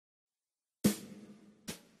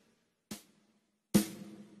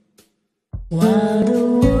While the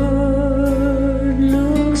world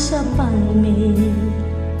looks upon me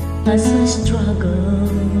as I struggle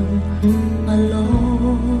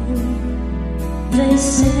alone, they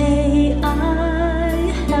say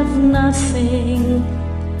I have nothing,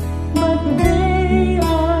 but they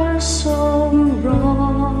are so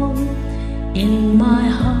wrong. In my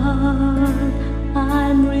heart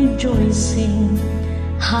I'm rejoicing,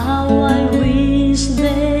 how I wish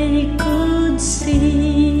they could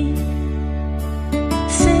see.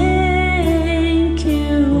 Thank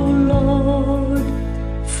you, Lord,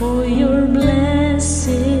 for your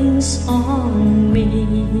blessings on me.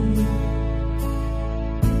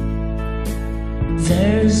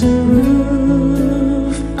 There's a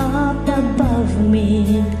roof up above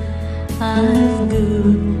me, I've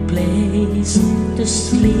good place to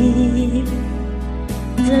sleep.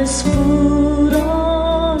 There's food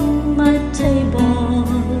on my table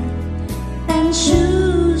and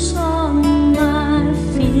shoes on my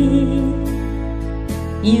feet.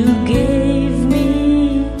 You gave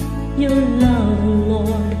me your love,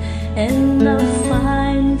 Lord, and a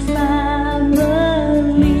fine family.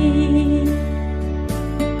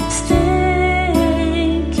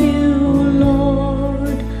 Thank you,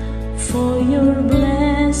 Lord, for your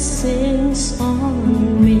blessings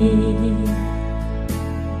on me.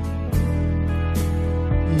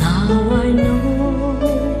 Now I know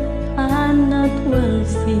I'm not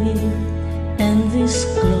wealthy, and these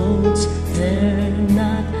clothes, they're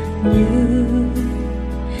not new,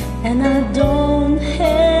 and I don't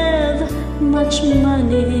have much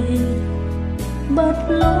money, but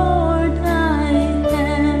Lord,